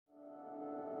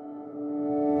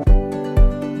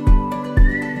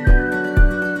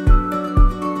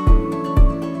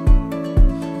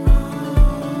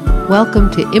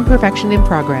Welcome to Imperfection in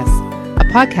Progress, a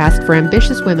podcast for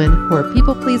ambitious women who are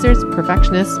people pleasers,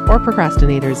 perfectionists, or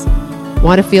procrastinators.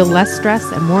 Want to feel less stress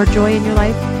and more joy in your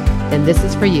life? Then this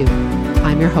is for you.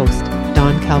 I'm your host,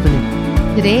 Dawn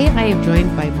Calvinin. Today, I am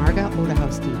joined by Marga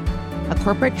Odahowski, a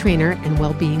corporate trainer and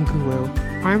well-being guru,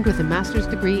 armed with a master's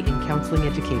degree in counseling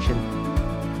education.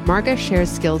 Marga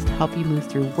shares skills to help you move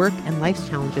through work and life's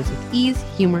challenges with ease,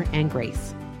 humor, and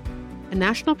grace. A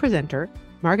national presenter,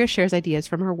 Marga shares ideas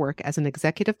from her work as an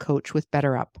executive coach with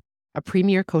BetterUp, a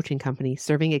premier coaching company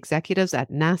serving executives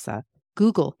at NASA,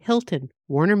 Google, Hilton,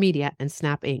 Warner Media, and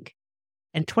Snap Inc.,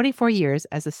 and 24 years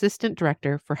as Assistant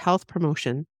Director for Health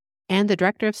Promotion and the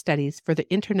Director of Studies for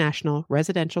the International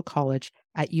Residential College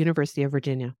at University of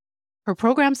Virginia. Her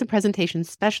programs and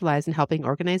presentations specialize in helping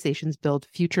organizations build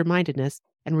future mindedness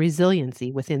and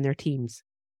resiliency within their teams.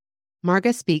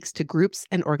 Marga speaks to groups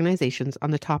and organizations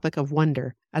on the topic of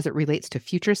wonder as it relates to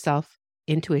future self,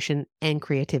 intuition, and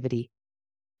creativity.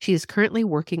 She is currently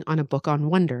working on a book on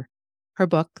wonder. Her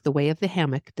book, The Way of the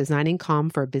Hammock, Designing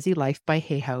Calm for a Busy Life by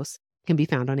Hay House, can be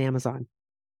found on Amazon.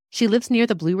 She lives near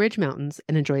the Blue Ridge Mountains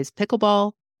and enjoys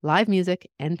pickleball, live music,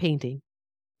 and painting.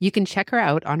 You can check her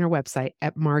out on her website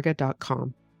at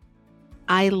marga.com.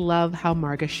 I love how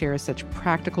Marga shares such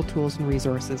practical tools and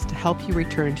resources to help you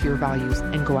return to your values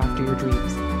and go after your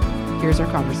dreams. Here's our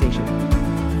conversation.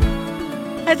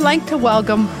 I'd like to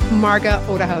welcome Marga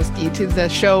Odahowski to the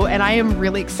show, and I am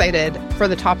really excited for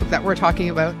the topic that we're talking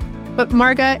about. But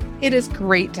Marga, it is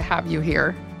great to have you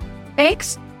here.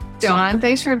 Thanks, Dawn.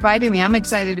 Thanks for inviting me. I'm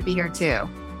excited to be here too.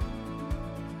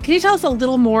 Can you tell us a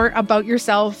little more about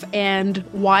yourself and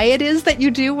why it is that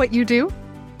you do what you do?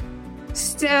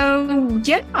 So,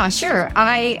 yeah, sure.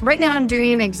 Right now I'm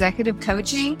doing executive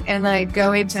coaching, and I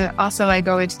go into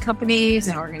companies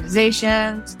and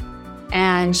organizations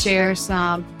and share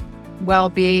some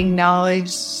well-being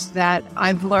knowledge that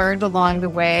I've learned along the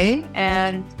way.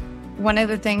 And one of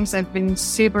the things I've been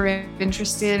super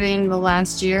interested in the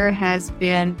last year has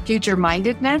been future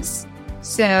mindedness.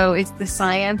 So it's the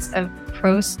science of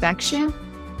prospection.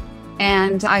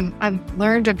 And I've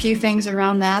learned a few things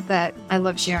around that I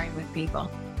love sharing with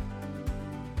people.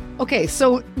 Okay,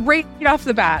 so right off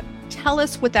the bat, tell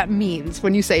us what that means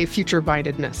when you say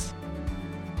future-mindedness.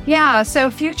 Yeah,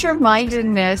 so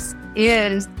future-mindedness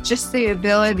is just the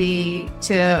ability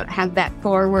to have that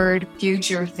forward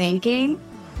future thinking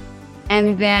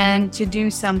and then to do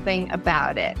something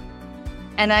about it.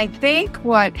 And I think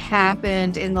what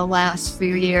happened in the last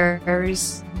few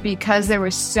years, because there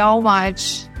was so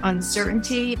much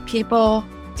uncertainty,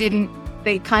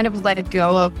 they kind of let it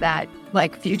go of that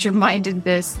like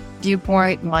future-mindedness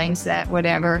viewpoint, mindset,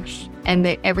 whatever. And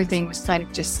everything was kind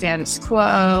of just status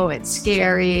quo and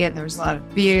scary, and there was a lot of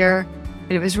fear.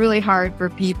 And it was really hard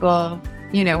for people,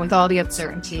 with all the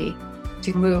uncertainty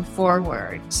to move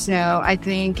forward. So I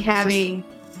think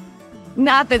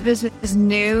not that this is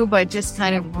new, but just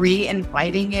kind of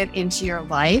re-inviting it into your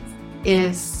life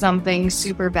is something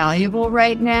super valuable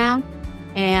right now.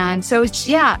 And so it's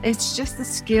just the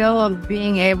skill of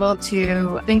being able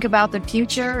to think about the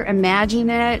future, imagine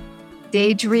it,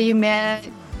 daydream it,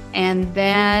 and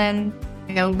then,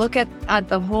 look at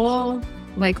the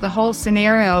whole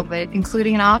scenario, but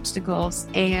including obstacles,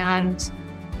 and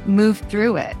move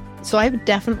through it. So I've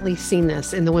definitely seen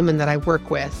this in the women that I work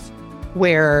with,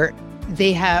 where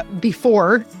they have,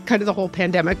 before kind of the whole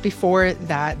pandemic, before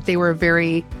that, they were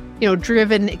very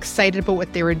driven, excited about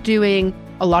what they were doing.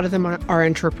 A lot of them are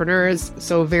entrepreneurs,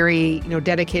 so very,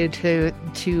 dedicated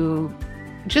to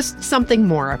just something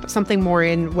more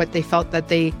in what they felt that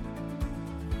they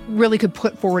really could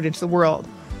put forward into the world.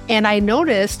 And I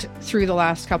noticed through the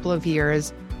last couple of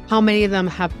years how many of them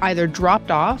have either dropped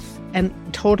off and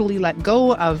totally let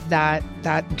go of that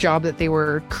job that they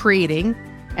were creating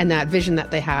and that vision that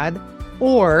they had,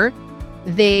 or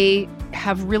they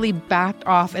have really backed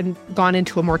off and gone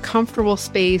into a more comfortable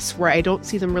space where I don't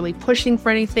see them really pushing for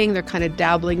anything. They're kind of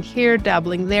dabbling here,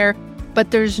 dabbling there,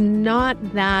 but there's not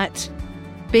that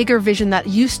bigger vision that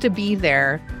used to be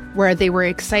there where they were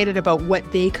excited about what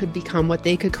they could become, what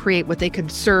they could create, what they could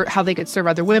serve, how they could serve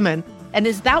other women. And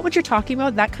is that what you're talking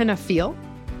about, that kind of feel?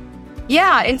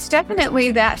 Yeah, it's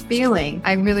definitely that feeling.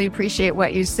 I really appreciate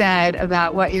what you said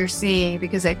about what you're seeing,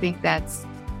 because I think that's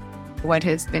what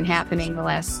has been happening the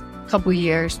last couple of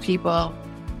years. People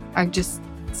are just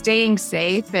staying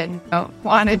safe and don't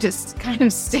want to just kind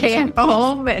of stay at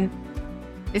home. And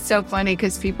it's so funny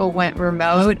because people went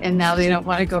remote and now they don't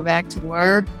want to go back to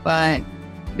work, but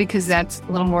because that's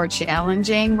a little more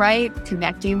challenging, right?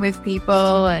 Connecting with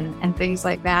people and things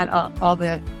like that, all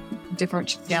the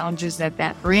different challenges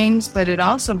that brings, but it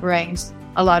also brings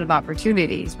a lot of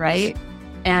opportunities, right?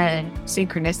 And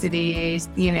synchronicities,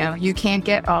 you can't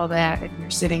get all that if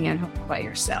you're sitting at home by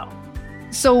yourself.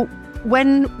 So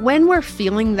when we're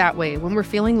feeling that way, when we're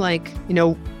feeling like,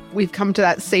 we've come to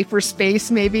that safer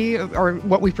space maybe, or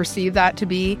what we perceive that to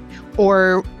be,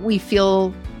 or we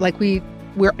feel like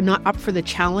we're not up for the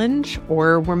challenge,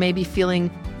 or we're maybe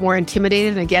feeling more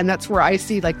intimidated. And again, that's where I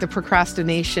see like the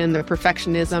procrastination, the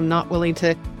perfectionism, not willing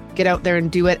to get out there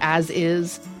and do it as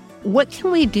is. What can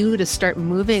we do to start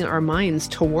moving our minds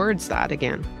towards that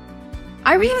again?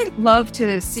 I really love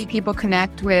to see people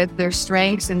connect with their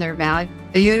strengths and their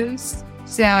values.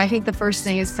 So I think the first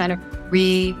thing is kind of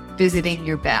revisiting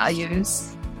your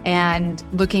values and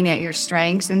looking at your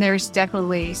strengths. And there's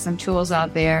definitely some tools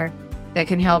out there that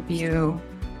can help you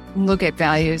look at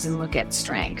values and look at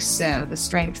strengths. So the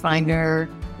Strength Finder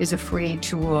is a free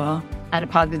tool at a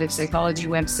positive psychology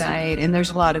website, and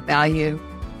there's a lot of value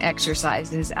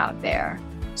exercises out there.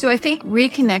 So I think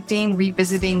reconnecting,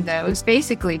 revisiting those,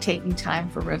 basically taking time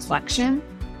for reflection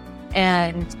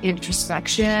and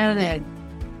introspection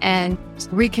and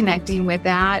reconnecting with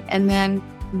that, and then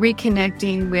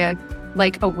reconnecting with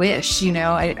like a wish,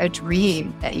 a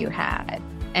dream that you had,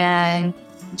 and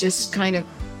just kind of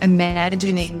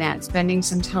imagining that, spending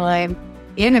some time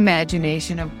in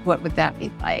imagination of what would that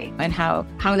be like, and how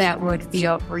that would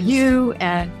feel for you,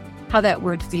 and how that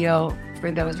would feel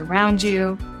for those around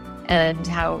you, and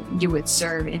how you would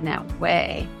serve in that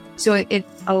way. So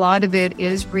a lot of it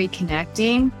is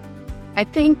reconnecting. I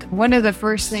think one of the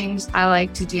first things I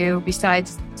like to do,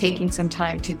 besides taking some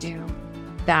time to do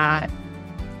that,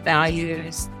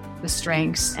 values, the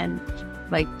strengths, and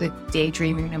like the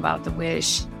daydreaming about the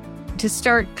wish, to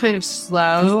start kind of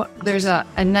slow. There's a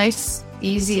nice,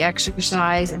 easy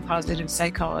exercise in positive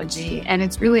psychology, and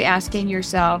it's really asking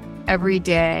yourself every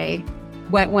day,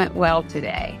 what went well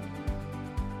today?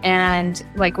 And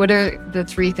like, what are the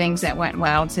 3 things that went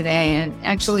well today? And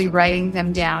actually writing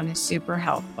them down is super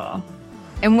helpful.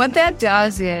 And what that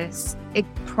does is it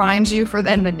primes you for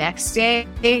then the next day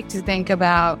to think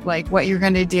about like what you're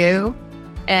going to do.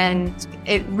 And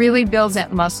it really builds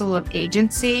that muscle of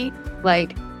agency.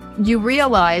 Like, you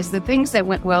realize the things that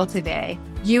went well today,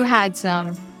 you had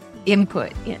some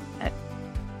input in it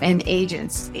and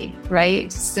agency,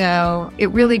 right? So it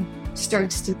really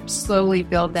starts to slowly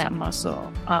build that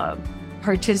muscle of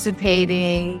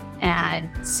participating and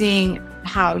seeing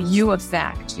how you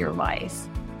affect your life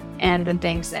and the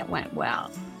things that went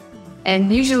well.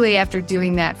 And usually after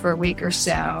doing that for a week or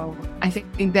so, I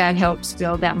think that helps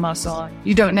build that muscle.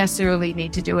 You don't necessarily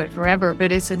need to do it forever,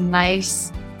 but it's a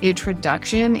nice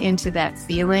introduction into that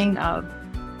feeling of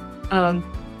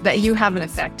that you have an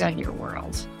effect on your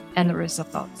world and the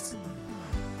results.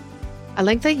 I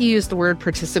like that you use the word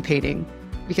participating,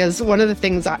 because one of the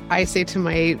things I say to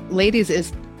my ladies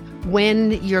is,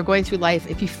 when you're going through life,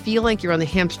 if you feel like you're on the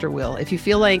hamster wheel, if you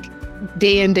feel like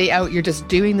day in, day out, you're just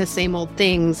doing the same old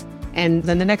things, and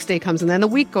then the next day comes, and then a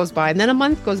week goes by, and then a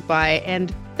month goes by,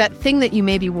 and that thing that you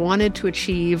maybe wanted to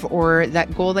achieve, or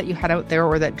that goal that you had out there,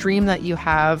 or that dream that you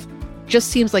have,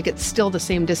 just seems like it's still the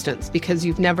same distance because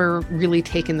you've never really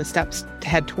taken the steps to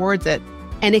head towards it.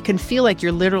 And it can feel like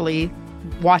you're literally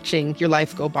watching your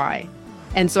life go by.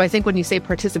 And so I think when you say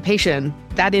participation,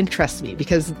 that interests me,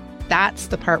 because that's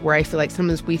the part where I feel like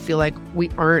sometimes we feel like we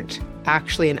aren't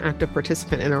actually an active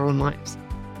participant in our own lives.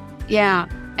 Yeah.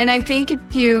 And I think if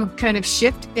you kind of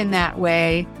shift in that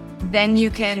way, then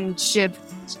you can shift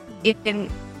in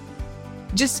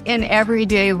just in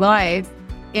everyday life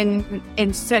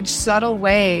in such subtle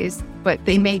ways, but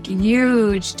they make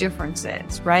huge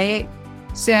differences, right?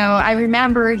 So I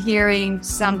remember hearing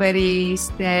somebody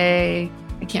say,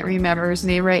 I can't remember his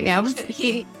name right now, but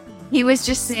he was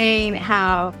just saying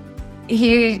how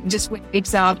he just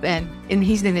wakes up and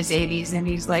he's in his 80s and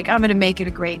he's like, I'm going to make it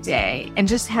a great day, and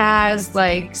just has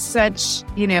like such,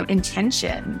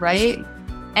 intention, right?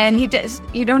 And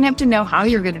you don't have to know how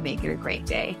you're going to make it a great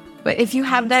day, but if you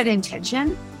have that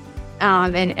intention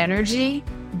and energy,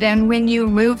 then when you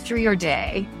move through your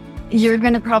day, you're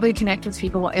going to probably connect with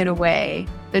people in a way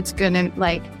that's going to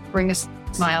like bring a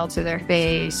smile to their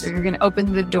face, or you're going to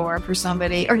open the door for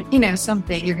somebody, or,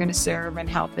 something you're going to serve and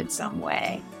help in some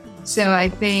way. So I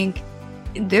think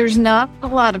there's not a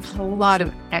whole lot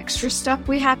of extra stuff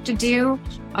we have to do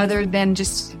other than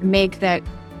just make that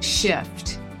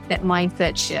shift, that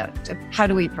mindset shift of how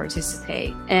do we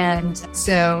participate. And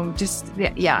so just,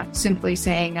 simply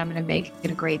saying, I'm going to make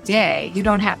it a great day. You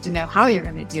don't have to know how you're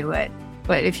going to do it.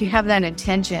 But if you have that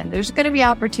intention, there's going to be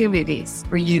opportunities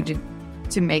for you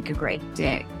to make a great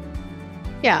day.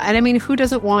 Yeah. And I mean, who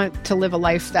doesn't want to live a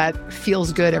life that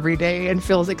feels good every day and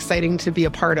feels exciting to be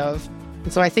a part of?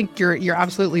 And so I think you're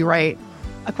absolutely right.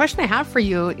 A question I have for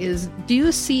you is, do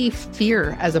you see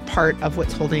fear as a part of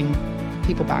what's holding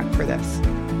people back for this?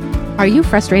 Are you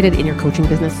frustrated in your coaching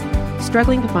business?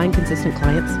 Struggling to find consistent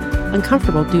clients?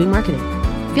 Uncomfortable doing marketing?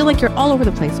 Feel like you're all over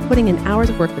the place, putting in hours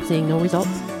of work but seeing no results?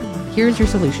 Here's your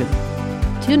solution.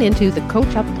 Tune into the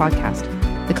Coach Up podcast.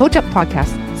 The Coach Up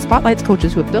podcast spotlights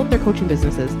coaches who have built their coaching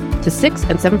businesses to 6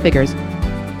 and 7 figures.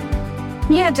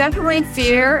 Yeah, definitely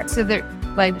fear. So there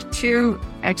are 2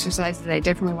 exercises that I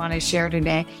definitely want to share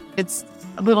today. It's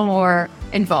a little more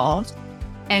involved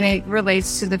and it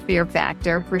relates to the fear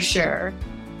factor for sure.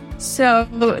 So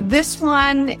this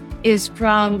one is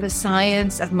from the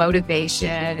science of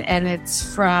motivation, and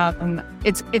it's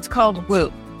called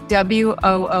WOOP,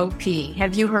 WOOP.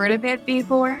 Have you heard of it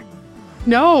before?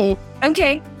 No.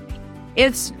 Okay.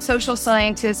 It's social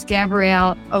scientist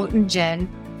Gabrielle Oettingen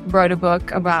wrote a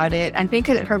book about it. I think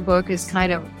her book is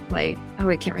kind of I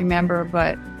can't remember,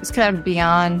 but it's kind of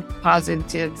beyond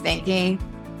positive thinking.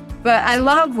 But I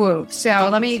love WOOP. So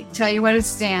let me tell you what it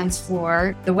stands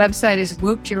for. The website is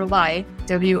Whoop Your Life,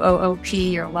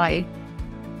 WOOP Your Life.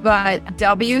 But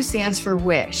W stands for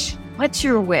wish. What's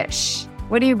your wish?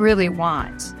 What do you really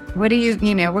want? What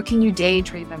do what can you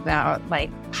daydream about?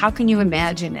 How can you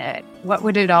imagine it? What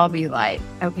would it all be like?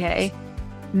 Okay.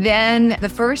 Then the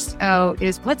first O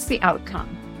is, what's the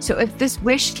outcome? So if this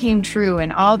wish came true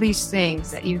and all these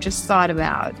things that you just thought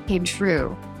about came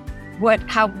true, what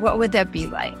would that be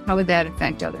like? How would that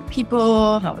affect other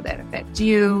people? How would that affect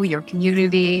you, your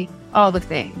community, all the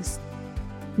things?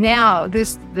 Now, the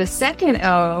second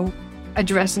O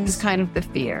addresses kind of the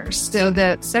fears. So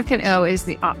the second O is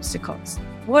the obstacles.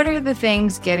 What are the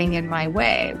things getting in my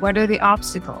way? What are the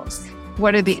obstacles?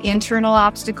 What are the internal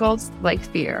obstacles, like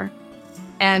fear?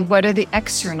 And what are the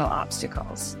external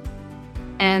obstacles?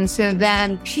 And so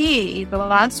then P, the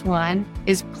last one,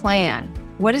 is plan.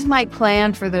 What is my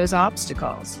plan for those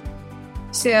obstacles?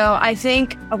 So I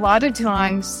think a lot of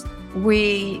times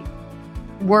we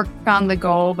work on the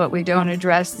goal, but we don't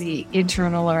address the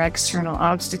internal or external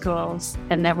obstacles,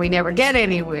 and then we never get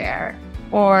anywhere,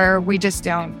 or we just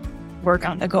don't work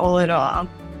on the goal at all.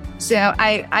 So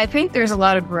I think there's a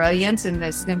lot of brilliance in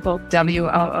this simple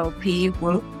WOOP,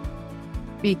 WOOP,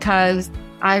 because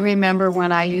I remember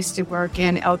when I used to work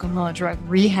in alcohol and drug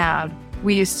rehab,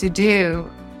 we used to do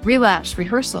relapse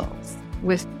rehearsals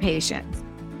with patients.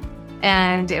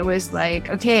 And it was like,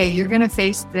 okay, you're going to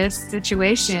face this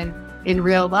situation in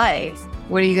real life.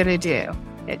 What are you going to do?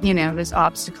 This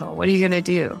obstacle. What are you going to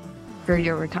do for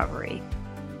your recovery?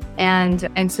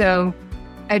 And so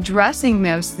addressing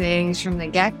those things from the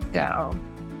get-go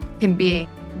can be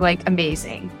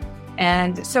amazing.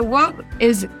 And so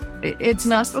it's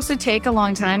not supposed to take a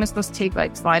long time. It's supposed to take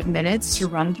 5 minutes to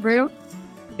run through.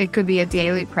 It could be a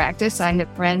daily practice. I have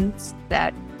friends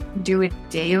that do it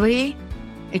daily.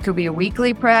 It could be a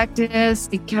weekly practice.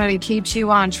 It kind of keeps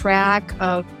you on track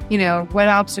of, what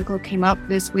obstacle came up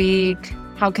this week?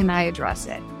 How can I address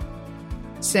it?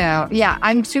 So, yeah,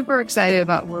 I'm super excited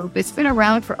about WOOP. It's been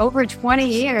around for over 20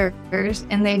 years,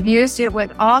 and they've used it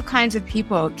with all kinds of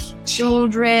people,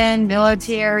 children,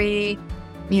 military,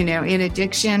 in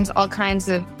addictions, all kinds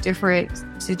of different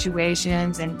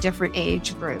situations and different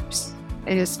age groups.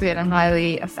 It has been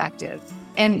highly effective.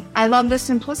 And I love the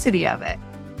simplicity of it.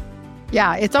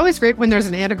 Yeah, it's always great when there's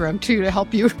an anagram, too, to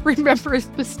help you remember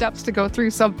the steps to go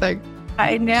through something.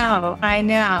 I know.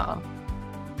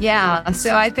 Yeah,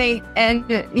 so I think,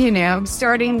 and,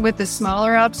 starting with the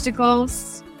smaller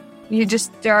obstacles, you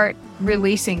just start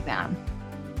releasing them.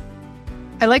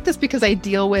 I like this because I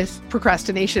deal with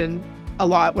procrastination a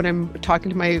lot when I'm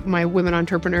talking to my women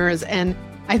entrepreneurs. And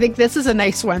I think this is a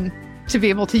nice one to be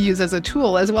able to use as a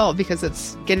tool as well, because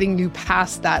it's getting you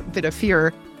past that bit of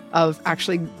fear of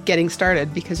actually getting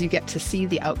started, because you get to see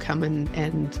the outcome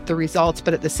and the results,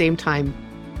 but at the same time,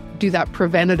 do that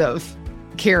preventative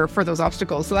care for those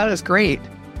obstacles. So that is great.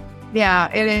 Yeah,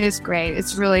 it is great.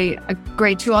 It's really a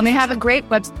great tool. And they have a great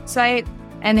website,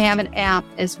 and they have an app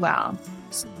as well.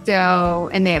 So,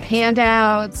 and they have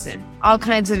handouts and all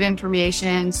kinds of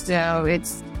information. So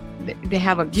they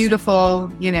have a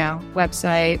beautiful,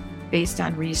 website based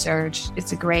on research.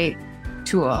 It's a great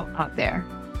tool out there.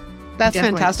 That's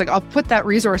Definitely. Fantastic. I'll put that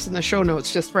resource in the show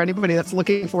notes just for anybody that's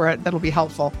looking for it. That'll be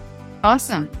helpful.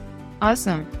 Awesome.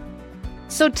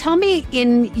 So tell me,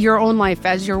 in your own life,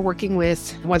 as you're working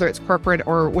with, whether it's corporate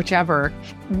or whichever,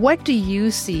 what do you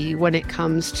see when it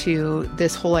comes to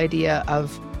this whole idea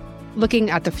of looking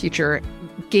at the future,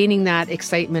 gaining that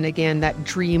excitement again, that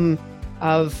dream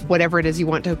of whatever it is you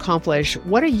want to accomplish?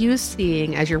 What are you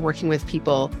seeing as you're working with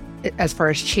people as far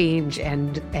as change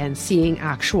and seeing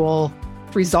actual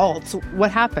results,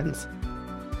 what happens?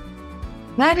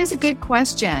 That is a good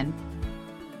question.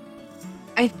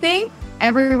 I think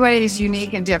everybody is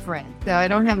unique and different. So I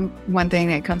don't have one thing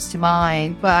that comes to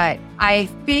mind, but I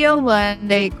feel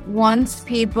like once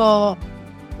people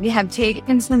have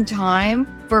taken some time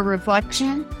for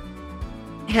reflection,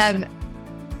 have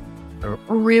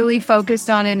really focused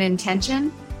on an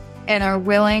intention, and are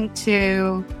willing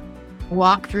to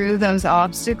walk through those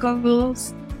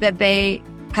obstacles, that they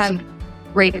have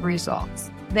great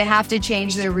results. They have to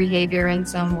change their behavior in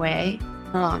some way.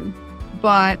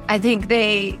 But I think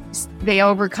they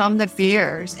overcome the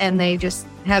fears, and they just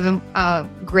have a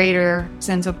greater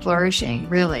sense of flourishing,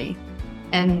 really.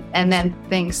 And then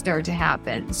things start to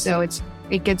happen. So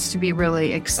it gets to be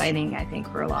really exciting, I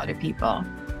think, for a lot of people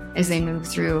as they move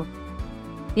through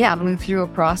a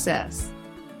process,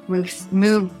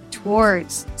 move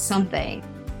towards something.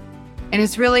 And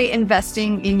it's really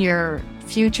investing in your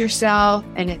future self,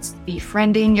 and it's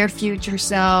befriending your future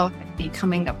self,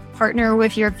 becoming a partner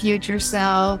with your future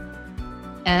self.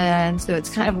 And so it's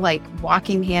kind of like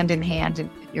walking hand in hand in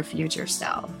your future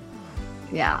self.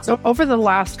 Yeah. So over the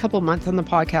last couple of months on the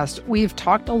podcast, we've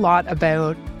talked a lot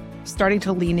about starting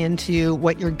to lean into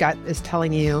what your gut is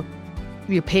telling you.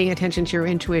 You're paying attention to your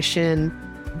intuition,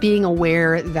 being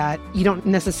aware that you don't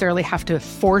necessarily have to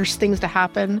force things to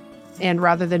happen. And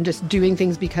rather than just doing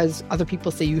things because other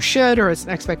people say you should, or it's an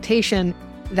expectation,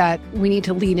 that we need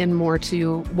to lean in more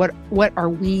to what are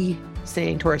we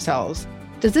saying to ourselves.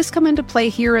 Does this come into play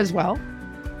here as well?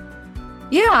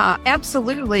 Yeah,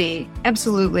 absolutely.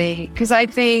 Absolutely. Because I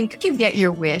think you get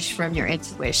your wish from your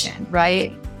intuition,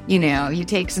 right? You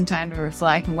take some time to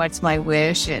reflect on what's my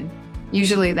wish. And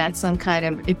usually that's some kind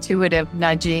of intuitive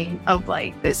nudging of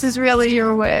like, this is really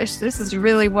your wish. This is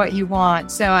really what you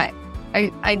want. So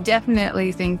I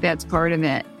definitely think that's part of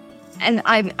it. And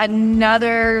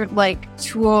another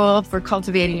tool for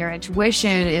cultivating your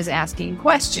intuition is asking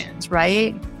questions,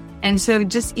 right? And so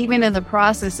just even in the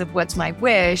process of what's my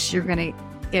wish, you're going to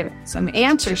get some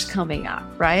answers coming up,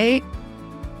 right?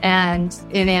 And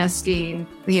in asking,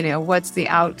 what's the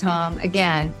outcome?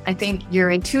 Again, I think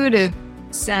your intuitive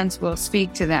sense will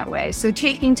speak to that way. So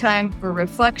taking time for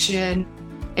reflection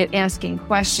and asking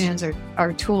questions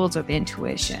are tools of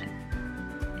intuition.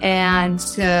 And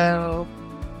so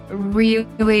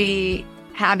really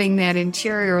having that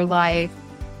interior life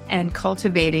and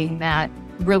cultivating that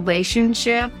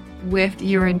relationship with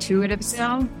your intuitive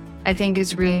self, I think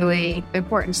is really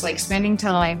important. It's like spending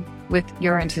time with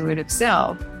your intuitive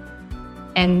self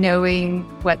and knowing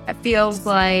what that feels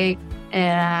like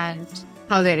and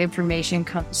how that information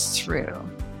comes through.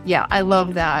 Yeah, I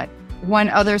love that. One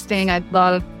other thing I'd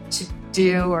love to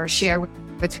do or share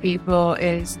with people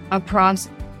is a process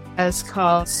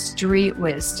called Street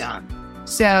Wisdom.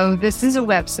 So this is a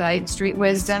website,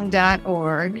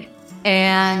 streetwisdom.org,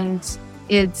 and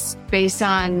it's based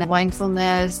on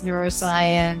mindfulness,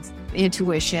 neuroscience,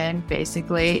 intuition,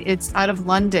 basically. It's out of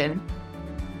London.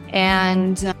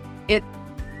 And it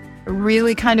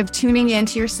really kind of tuning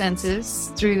into your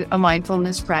senses through a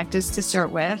mindfulness practice to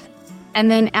start with, and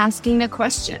then asking a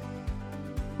question.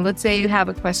 Let's say you have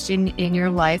a question in your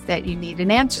life that you need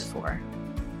an answer for.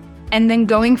 And then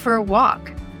going for a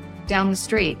walk down the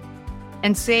street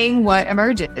and seeing what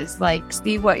emerges,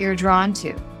 see what you're drawn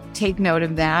to. Take note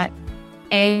of that.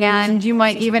 And you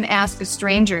might even ask a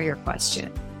stranger your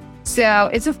question. So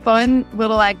it's a fun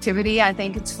little activity. I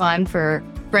think it's fun for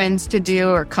friends to do,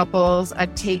 or couples. I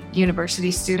take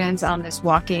university students on this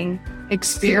walking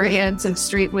experience of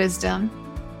street wisdom.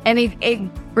 And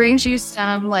it brings you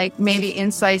some maybe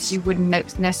insights you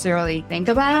wouldn't necessarily think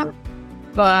about.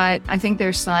 But I think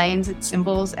there's signs and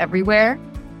symbols everywhere,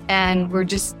 and we're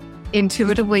just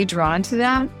intuitively drawn to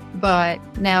them. But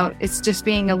now it's just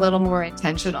being a little more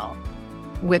intentional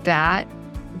with that,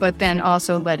 but then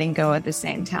also letting go at the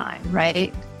same time,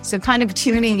 right? So kind of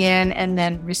tuning in and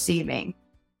then receiving.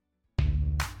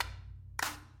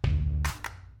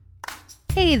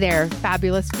 Hey there,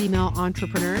 fabulous female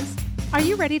entrepreneurs. Are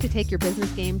you ready to take your business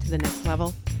game to the next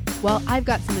level? Well, I've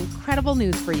got some incredible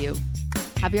news for you.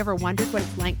 Have you ever wondered what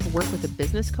it's like to work with a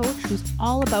business coach who's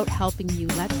all about helping you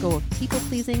let go of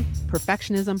people-pleasing,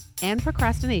 perfectionism, and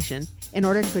procrastination in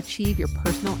order to achieve your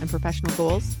personal and professional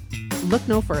goals? Look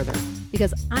no further,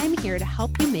 because I'm here to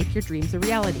help you make your dreams a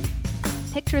reality.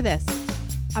 Picture this,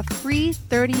 a free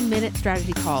 30-minute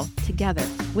strategy call together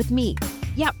with me.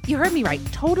 Yep, you heard me right,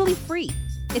 totally free.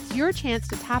 It's your chance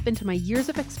to tap into my years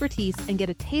of expertise and get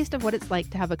a taste of what it's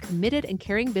like to have a committed and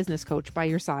caring business coach by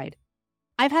your side.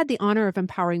 I've had the honor of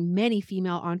empowering many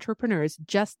female entrepreneurs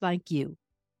just like you.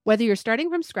 Whether you're starting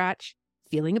from scratch,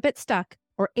 feeling a bit stuck,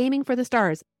 or aiming for the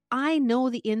stars, I know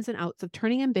the ins and outs of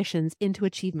turning ambitions into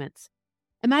achievements.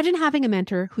 Imagine having a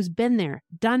mentor who's been there,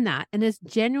 done that, and is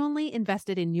genuinely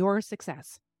invested in your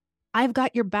success. I've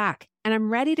got your back, and I'm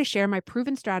ready to share my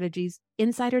proven strategies,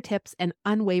 insider tips, and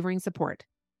unwavering support.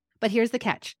 But here's the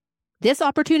catch. This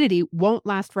opportunity won't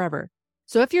last forever.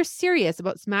 So if you're serious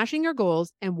about smashing your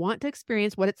goals and want to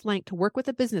experience what it's like to work with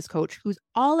a business coach who's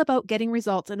all about getting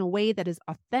results in a way that is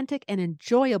authentic and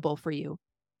enjoyable for you,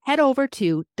 head over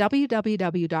to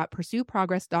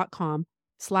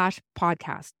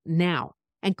www.pursueprogress.com/podcast now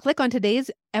and click on today's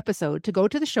episode to go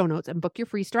to the show notes and book your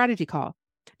free strategy call.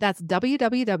 That's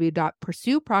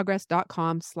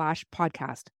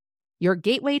www.pursueprogress.com/podcast. Your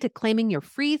gateway to claiming your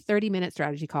free 30-minute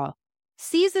strategy call.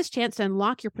 Seize this chance to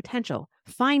unlock your potential,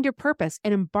 find your purpose,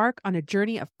 and embark on a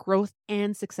journey of growth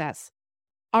and success.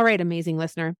 All right, amazing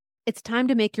listener, it's time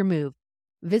to make your move.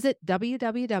 Visit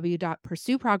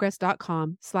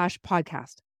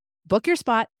www.pursueprogress.com/podcast. Book your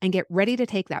spot and get ready to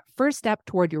take that first step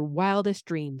toward your wildest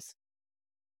dreams.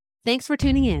 Thanks for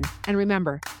tuning in. And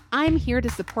remember, I'm here to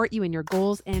support you in your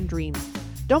goals and dreams.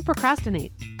 Don't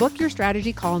procrastinate. Book your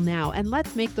strategy call now and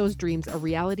let's make those dreams a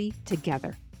reality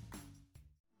together.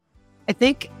 I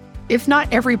think if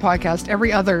not every podcast,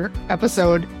 every other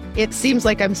episode, it seems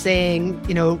like I'm saying,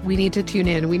 we need to tune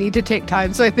in. We need to take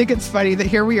time. So I think it's funny that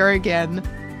here we are again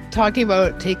talking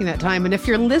about taking that time. And if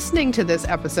you're listening to this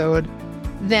episode,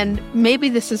 then maybe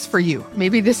this is for you.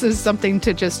 Maybe this is something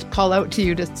to just call out to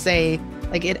you to say,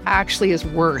 like, it actually is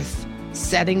worth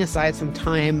setting aside some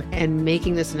time and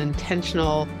making this an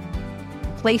intentional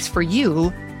place for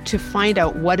you to find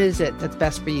out what is it that's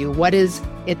best for you. What is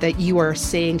it that you are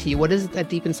saying to you? What is it that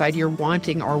deep inside you're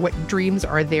wanting, or what dreams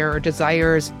are there, or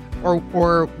desires,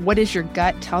 or what is your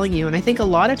gut telling you? And I think a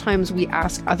lot of times we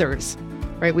ask others,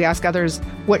 right? We ask others,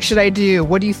 what should I do?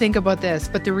 What do you think about this?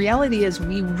 But the reality is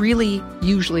we really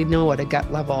usually know at a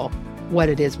gut level what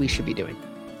it is we should be doing.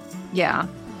 Yeah.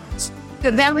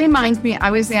 So that reminds me, I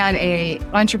was at a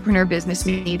entrepreneur business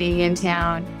meeting in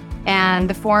town, and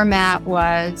the format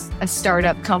was a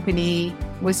startup company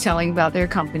was telling about their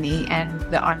company, and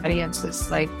the audience was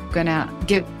like gonna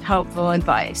give helpful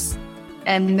advice.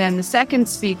 And then the second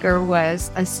speaker was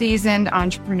a seasoned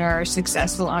entrepreneur,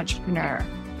 successful entrepreneur,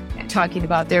 talking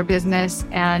about their business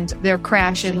and their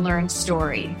crash and learn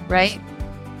story, right?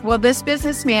 Well, this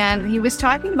businessman, he was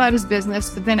talking about his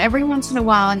business, but then every once in a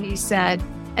while he said,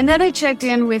 and then I checked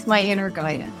in with my inner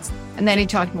guidance. And then he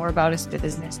talked more about his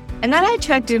business. And then I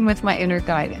checked in with my inner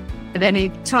guidance. And then he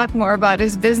talked more about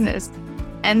his business.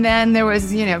 And then there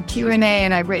was, Q&A,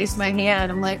 and I raised my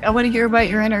hand. I'm like, I want to hear about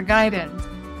your inner guidance.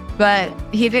 But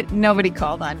nobody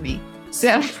called on me.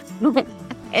 So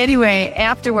anyway,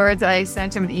 afterwards, I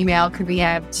sent him an email. Could we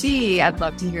have tea? I'd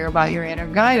love to hear about your inner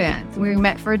guidance. We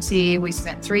met for tea. We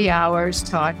spent 3 hours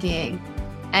talking.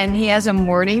 And he has a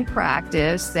morning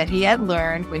practice that he had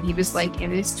learned when he was like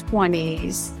in his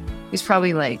 20s. He's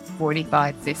probably like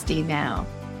 45, 50 now.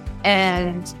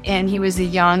 And he was a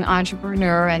young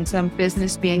entrepreneur, and some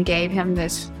businessman gave him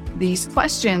these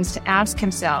questions to ask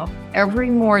himself every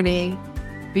morning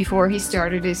before he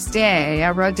started his day.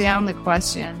 I wrote down the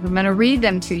questions. I'm going to read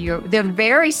them to you. They're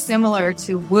very similar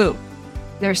to Woo.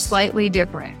 They're slightly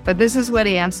different, but this is what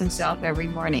he asks himself every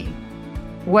morning.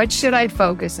 What should I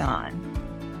focus on?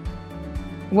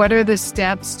 What are the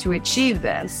steps to achieve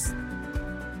this?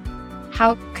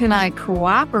 How can I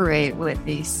cooperate with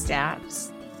these steps?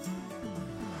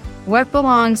 What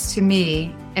belongs to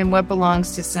me and what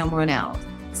belongs to someone else?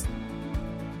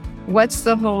 What's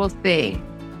the whole thing?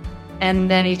 And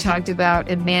then he talked about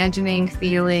imagining,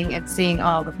 feeling, and seeing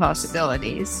all the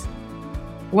possibilities.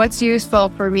 What's useful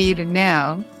for me to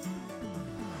know?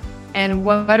 And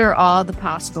what are all the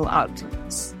possible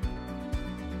outcomes?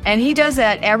 And he does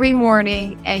that every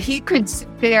morning, and he could sit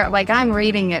there, like I'm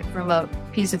reading it from a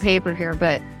piece of paper here,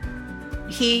 but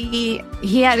he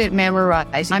had it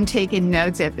memorized. I'm taking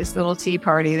notes at this little tea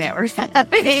party that we're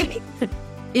having,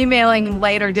 emailing him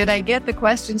later, did I get the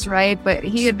questions right? But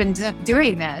he had been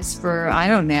doing this for,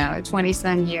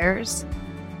 20-some years.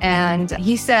 And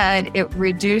he said it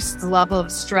reduced the level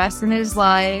of stress in his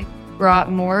life,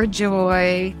 brought more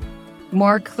joy,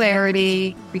 more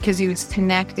clarity, because he was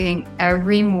connecting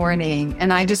every morning.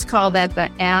 And I just call that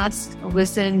the ask,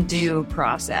 listen, do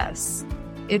process.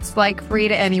 It's like free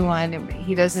to anyone.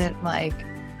 He doesn't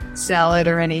sell it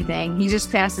or anything. He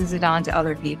just passes it on to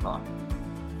other people,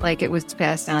 like it was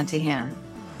passed on to him.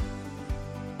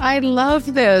 I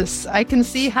love this. I can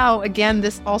see how, again,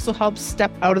 this also helps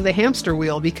step out of the hamster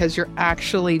wheel, because you're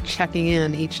actually checking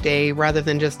in each day rather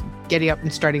than just getting up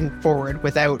and starting forward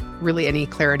without really any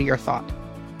clarity or thought.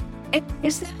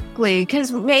 Exactly.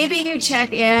 Because maybe you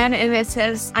check in and it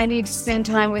says, I need to spend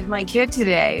time with my kid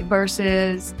today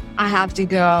versus I have to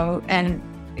go and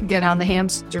get on the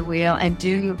hamster wheel and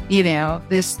do,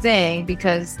 this thing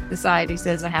because society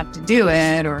says I have to do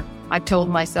it, or I've told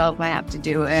myself I have to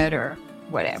do it, or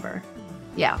whatever.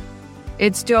 Yeah.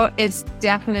 It's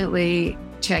definitely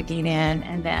checking in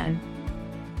and then,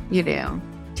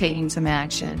 taking some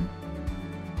action.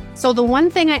 So the one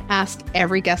thing I ask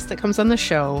every guest that comes on the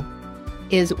show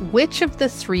is, which of the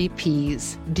 3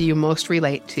 Ps do you most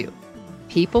relate to?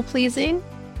 People pleasing,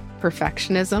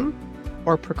 perfectionism,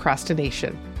 or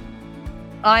procrastination?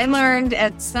 I learned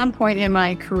at some point in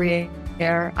my career,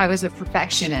 I was a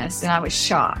perfectionist and I was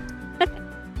shocked.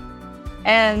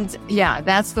 And yeah,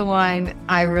 that's the one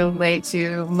I relate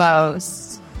to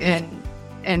most.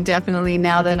 And definitely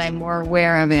now that I'm more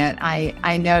aware of it,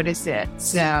 I notice it.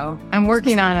 So I'm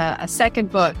working on a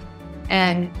second book,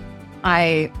 and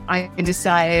I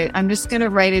decided I'm just going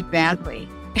to write it badly.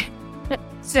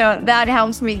 So that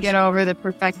helps me get over the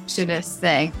perfectionist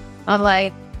thing. I'm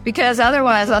like, because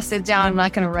otherwise I'll sit down, I'm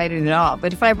not going to write it at all.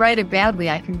 But if I write it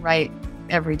badly, I can write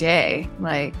every day.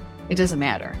 Like, it doesn't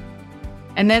matter.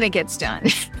 And then it gets done.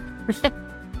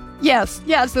 Yes,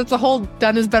 it's a whole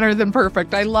done is better than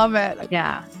perfect. I love it.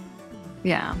 Yeah.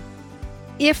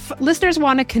 If listeners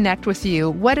want to connect with you,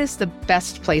 what is the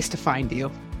best place to find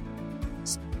you?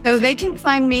 So they can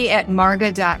find me at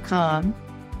marga.com,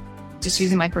 just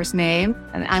using my first name.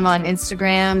 And I'm on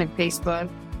Instagram and Facebook.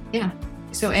 Yeah.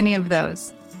 So any of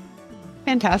those.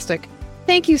 Fantastic.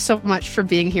 Thank you so much for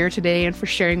being here today and for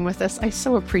sharing with us. I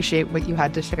so appreciate what you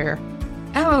had to share.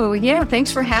 Oh, yeah. Thanks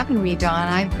for having me, Dawn.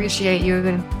 I appreciate you,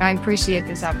 and I appreciate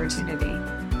this opportunity.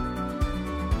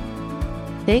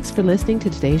 Thanks for listening to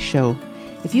today's show.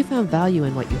 If you found value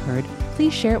in what you heard,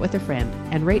 please share it with a friend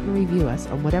and rate and review us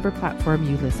on whatever platform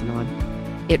you listen on.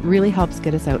 It really helps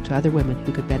get us out to other women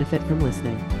who could benefit from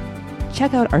listening.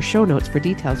 Check out our show notes for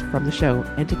details from the show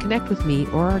and to connect with me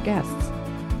or our guests.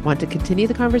 Want to continue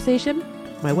the conversation?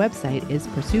 My website is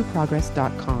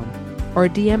pursueprogress.com, or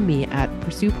DM me at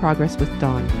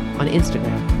pursueprogresswithdawn on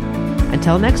Instagram.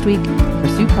 Until next week,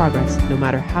 pursue progress no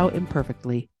matter how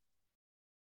imperfectly.